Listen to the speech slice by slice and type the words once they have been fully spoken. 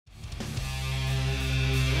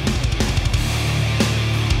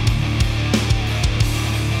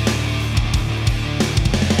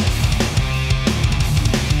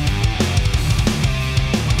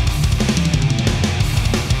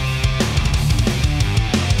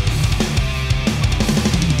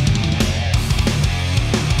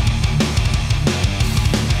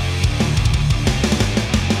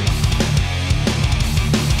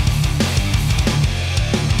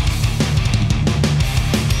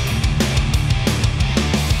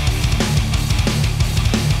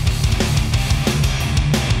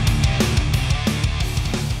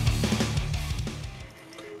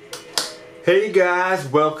Hey guys,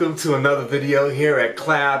 welcome to another video here at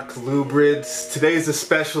Cloud Colubrids. Today's a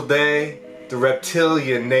special day, the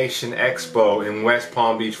Reptilian Nation Expo in West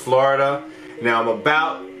Palm Beach, Florida. Now I'm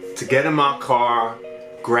about to get in my car,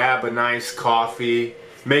 grab a nice coffee,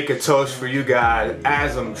 make a toast for you guys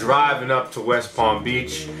as I'm driving up to West Palm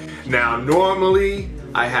Beach. Now normally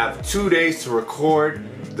I have 2 days to record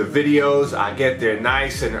the videos. I get there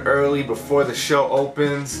nice and early before the show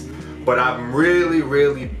opens. But I'm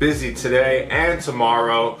really busy today and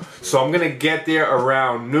tomorrow, so I'm gonna get there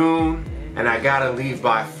around noon and I gotta leave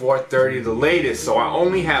by 4:30 the latest. So I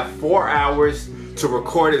only have 4 hours to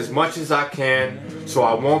record as much as I can, so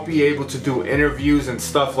I won't be able to do interviews and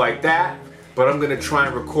stuff like that, but I'm gonna try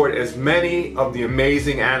and record as many of the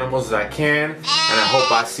amazing animals as I can, and I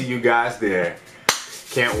hope I see you guys there.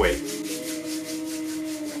 Can't wait.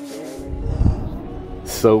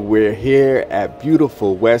 So we're here at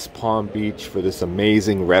beautiful West Palm Beach for this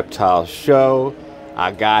amazing reptile show.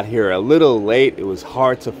 I got here a little late. It was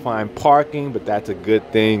hard to find parking, but that's a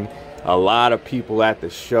good thing. A lot of people at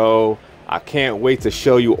the show. I can't wait to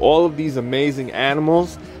show you all of these amazing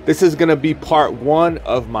animals. This is gonna be part 1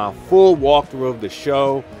 of my full walkthrough of the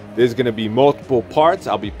show. There's gonna be multiple parts.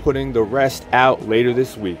 I'll be putting the rest out later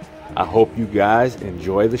this week. I hope you guys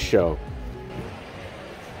enjoy the show.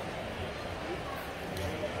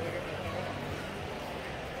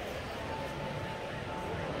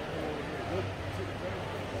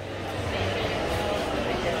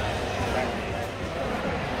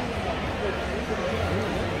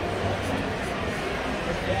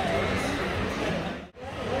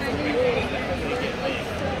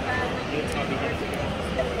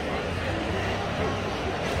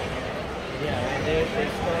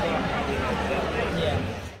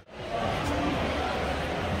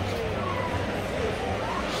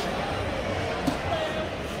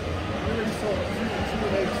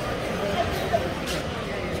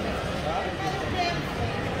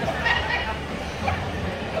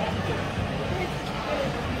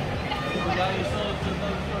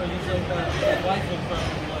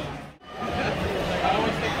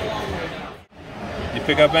 You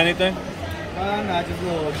pick up anything? No, just a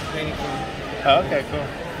little training for me. Oh, okay, cool.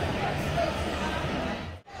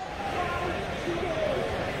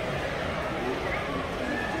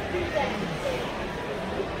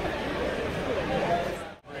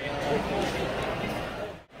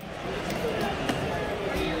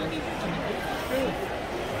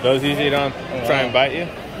 Those usually don't try and bite you?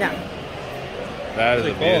 No. That is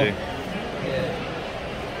a beauty. Yeah.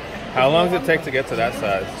 How long does it take to get to that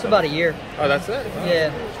size? It's about a year. Oh, that's it?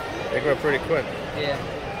 Yeah. They grow pretty quick. Yeah.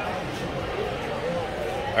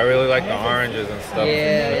 I really like the oranges and stuff.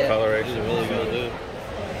 Yeah, the coloration is really good, dude.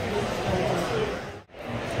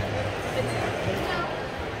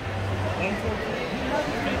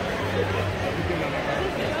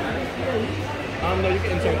 No, you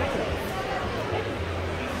can insert.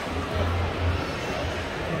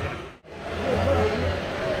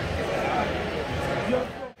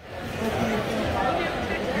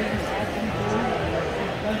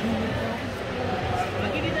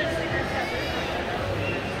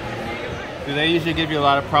 Do they usually give you a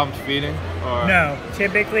lot of problems feeding? Or? No,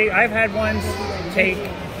 typically I've had ones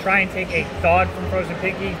try and take a thawed from frozen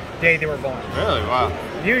piggy day they were born. Really? Wow.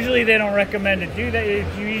 Usually they don't recommend to do that.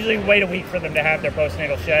 You usually wait a week for them to have their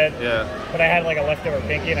postnatal shed. Yeah. But I had like a leftover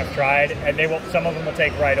pinky and I've tried, and some of them will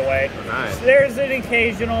take right away. Nice. So there's an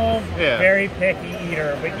occasional very picky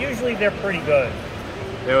eater, but usually they're pretty good.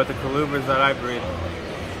 Yeah, with the colubrids that I breed,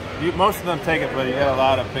 most of them take it, but you get a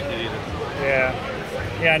lot of picky eaters. Yeah.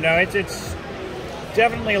 Yeah. No, it's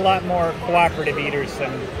definitely a lot more cooperative eaters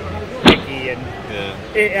than picky, and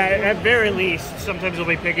at very least, sometimes they'll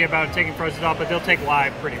be picky about taking frozen off, but they'll take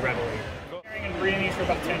live pretty readily. We've been breeding these for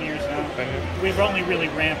about 10 years now. We've only really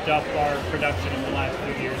ramped up our production in the last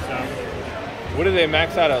few years. What do they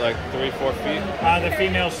max out at, like 3-4 feet? The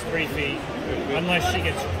female's 3 feet, unless she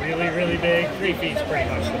gets really big. 3 feet's pretty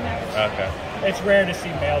much the max. Okay. It's rare to see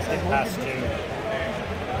males get past 2.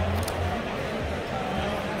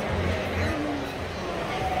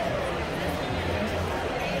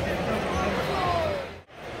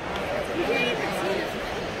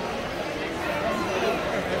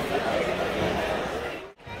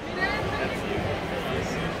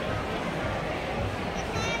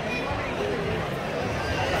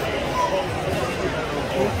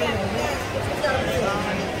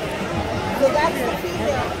 So that's the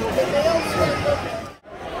female. The male's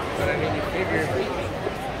But I mean, you figure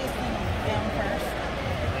down first.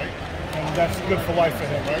 and that's good for life for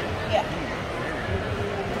him, right? Yeah.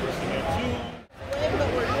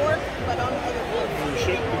 But we're north, but on the other.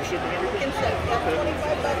 Ship and everything? Can ship. Yeah,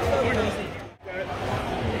 $25 over.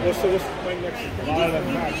 What's my next lot of them?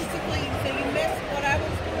 Basically, so you missed what I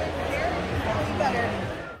was doing here. You better.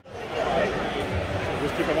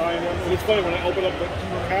 Just keep an eye on them. And it's funny when I open up the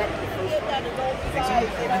cap, the first Get that adult size.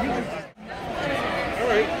 all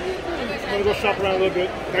right. I'm gonna go shop around a little bit.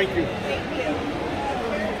 Thank you.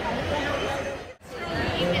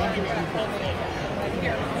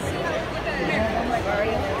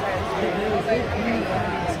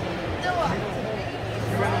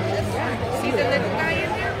 See the little guy in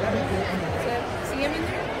there? See him in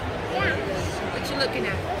there? Yeah. What you looking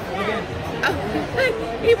at? Oh,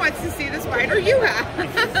 he wants to see the spider you have.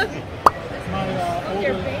 Oh,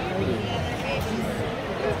 your baby.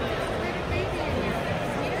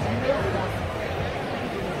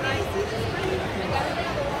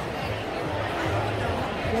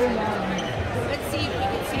 Let's see if we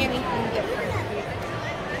can see anything different.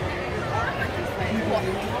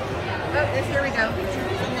 Oh, here we go.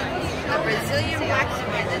 A Brazilian black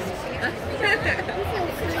spider.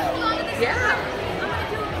 Yeah.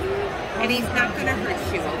 And he's not going to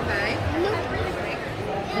hurt you, okay?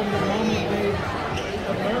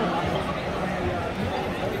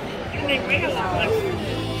 And they weigh a lot.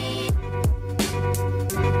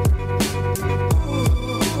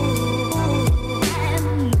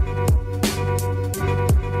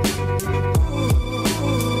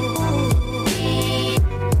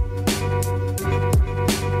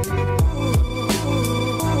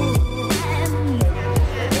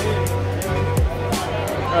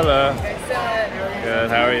 Hello. Good,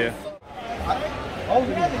 how are you?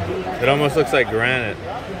 It almost looks like granite.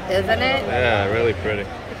 Isn't it? Yeah, really pretty.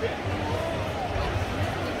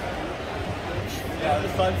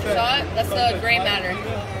 Saw it? That's the gray matter.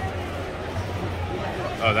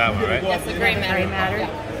 Oh, that one, right? That's the gray matter.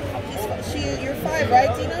 You're 5,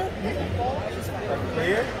 right, Tina?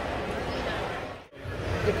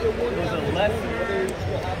 There's a leopard.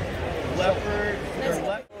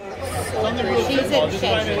 She's in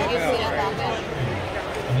shape.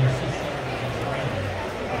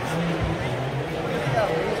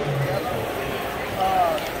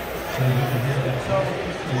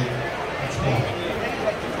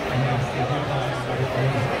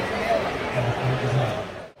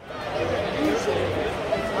 You see it?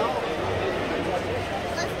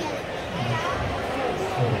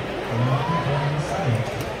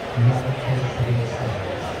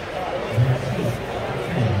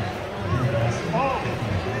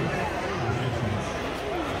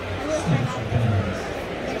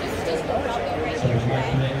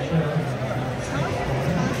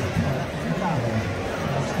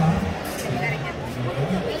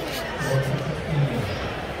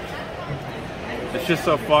 It's just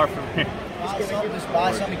so far from here. Just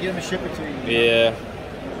buy something, get them and ship it to you. Yeah.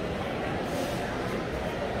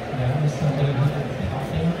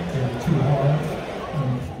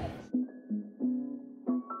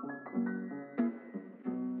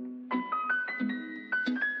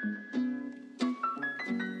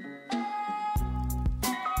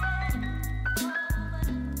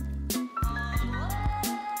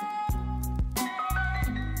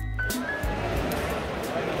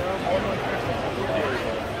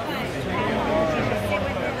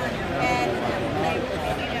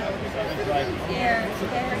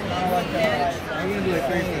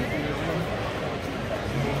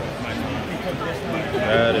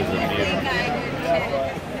 That is amazing.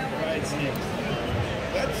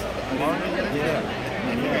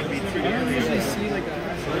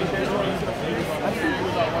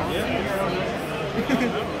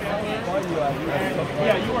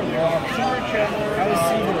 Yeah, you are there. I was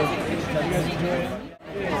seeing it. You guys enjoy it?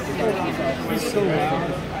 He's so loud.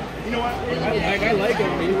 You know what? I like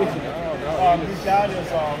him. His dad's a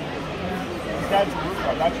roofer.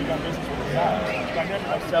 I've actually done business with his dad.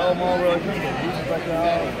 I sell them all really quick. He's like,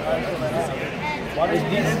 why does he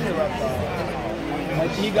get into reptiles?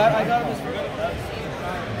 Like, I got him this.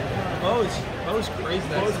 Bo's crazy.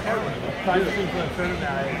 Bo's hard. Practicing for a fin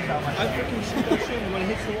now. I freaking shoot that shit when it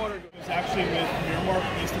hits the water. It was actually with Miramar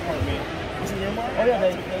Police Department. Was it Miramar? Oh yeah,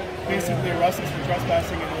 they basically arrested us for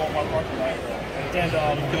trespassing in the Walmart parking lot. And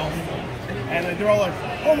they're all like,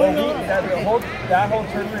 oh my god. That whole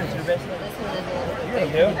tournament is your best friend. You're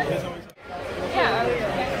gonna do? Yeah.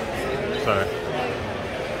 Sorry.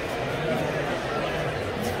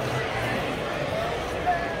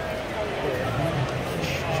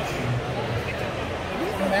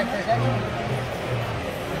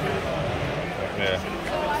 Yeah.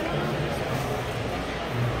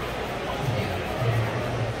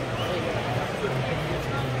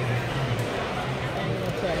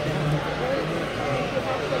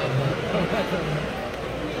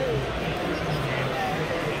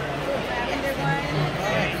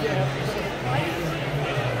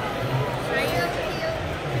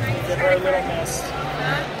 our little nest.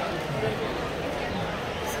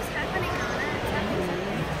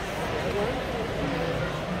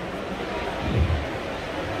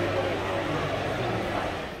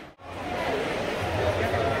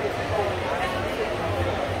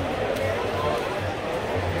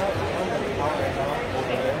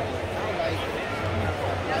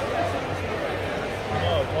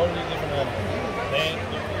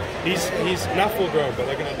 He's not full grown, but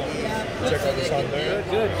look at him. Check out this on there.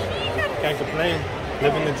 Good. Can't complain.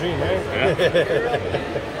 Living the dream, right? Yeah.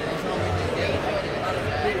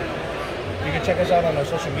 You can check us out on our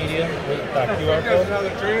social media with that QR code. To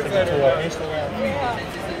our Instagram.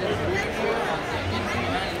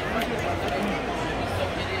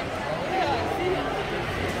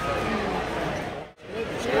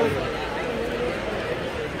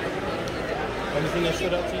 Anything that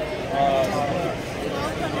stood out to you?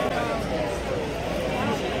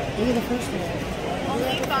 Look at the first one.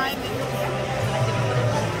 Only 5 minutes.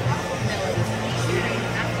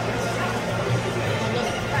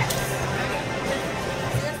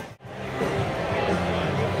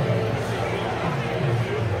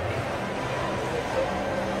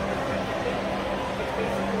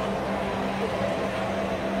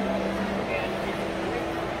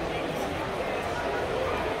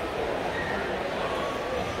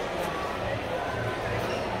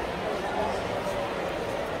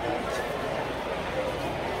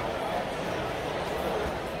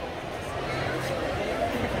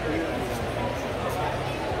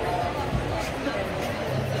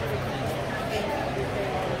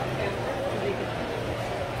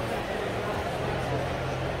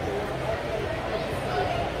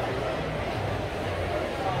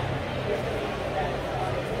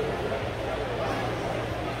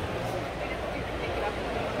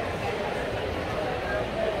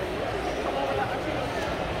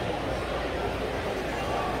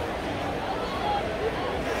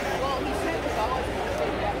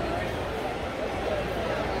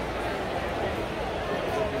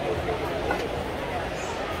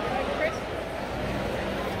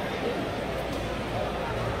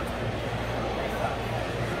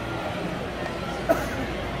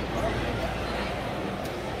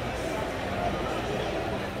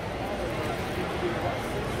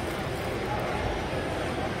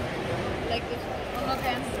 Like this one.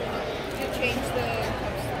 Okay. You change the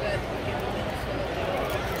cups that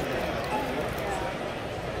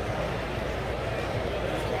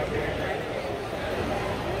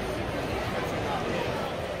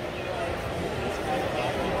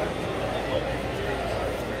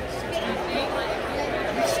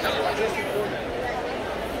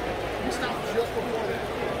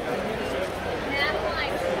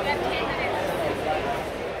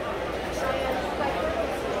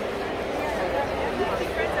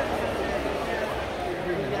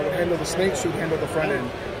Handle the snake, should handle the front end.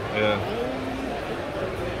 Yeah.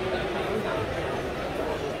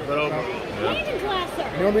 But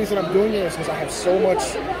the only reason I'm doing it is because I have so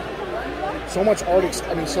much art.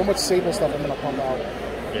 So much sable stuff I'm gonna pump out.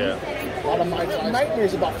 Yeah. A lot of my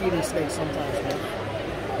nightmares about feeding snakes sometimes, man.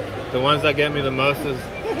 The ones that get me the most is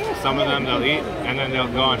some of them they'll eat and then they'll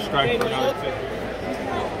go on strike for another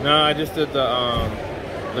 50. No, I just did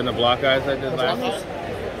the block eyes I did last year.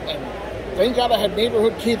 Thank God I had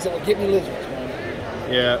neighborhood kids that would get me lizards,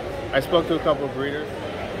 man. Yeah, I spoke to a couple of breeders,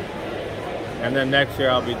 and then next year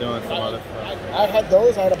I'll be doing some other stuff. I had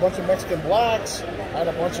those. I had a bunch of Mexican blacks. I had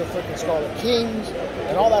a bunch of freaking Scarlet Kings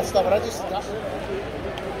and all that stuff. And I just got...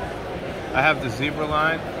 I have the zebra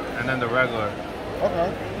line and then the regular.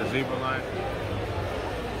 Okay. The zebra line.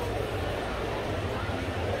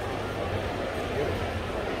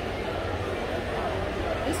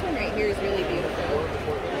 This one right here is really beautiful.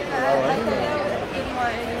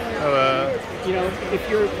 You know, if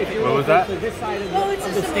you're what was that? to this side of It's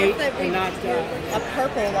the just state that we and not a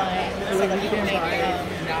purple line so that we can make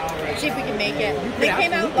see if we can make it. They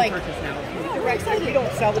came out like we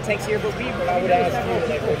don't sell the tanks here, but we would ask several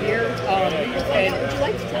people here, and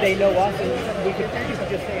they know us, and we could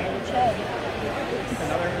just say,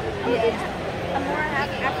 I'm more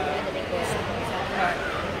happy after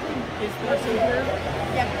is person here?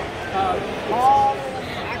 Yep. All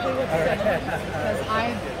exactly what you said, because I.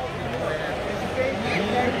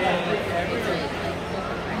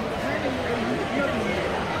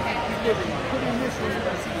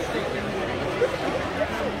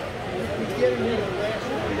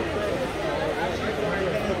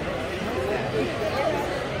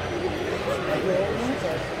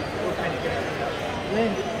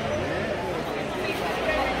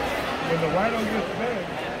 When the rhino gets big.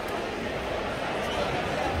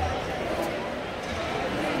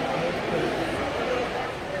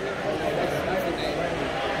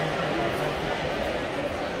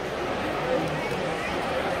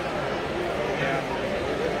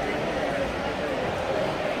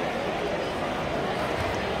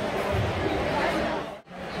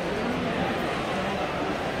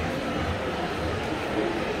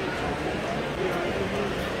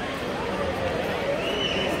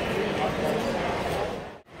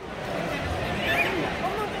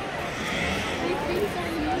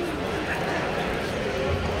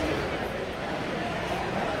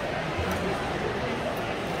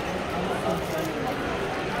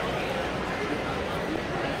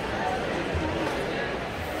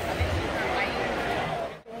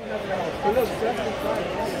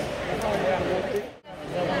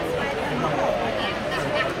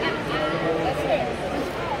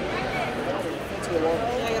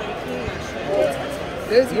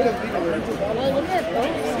 This is because people are. Well, look at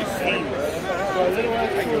those.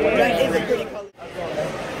 That is a pretty color.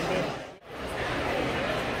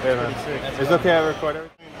 Hey, man. It's okay, I record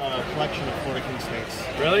everything. Collection of Florida king snakes.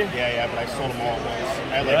 Really? Yeah, but I sold them all at once.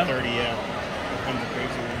 I had like 30, Tons of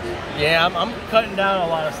crazy ones. Yeah, I'm cutting down a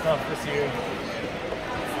lot of stuff this year.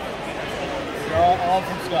 They're all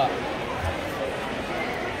from Scott.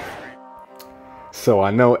 So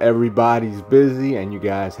I know everybody's busy and you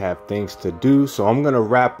guys have things to do, so I'm gonna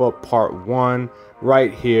wrap up part 1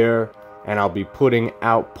 right here, and I'll be putting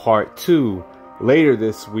out part 2 later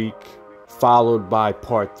this week, followed by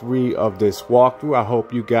part 3 of this walkthrough. I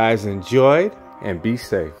hope you guys enjoyed and be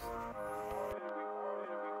safe.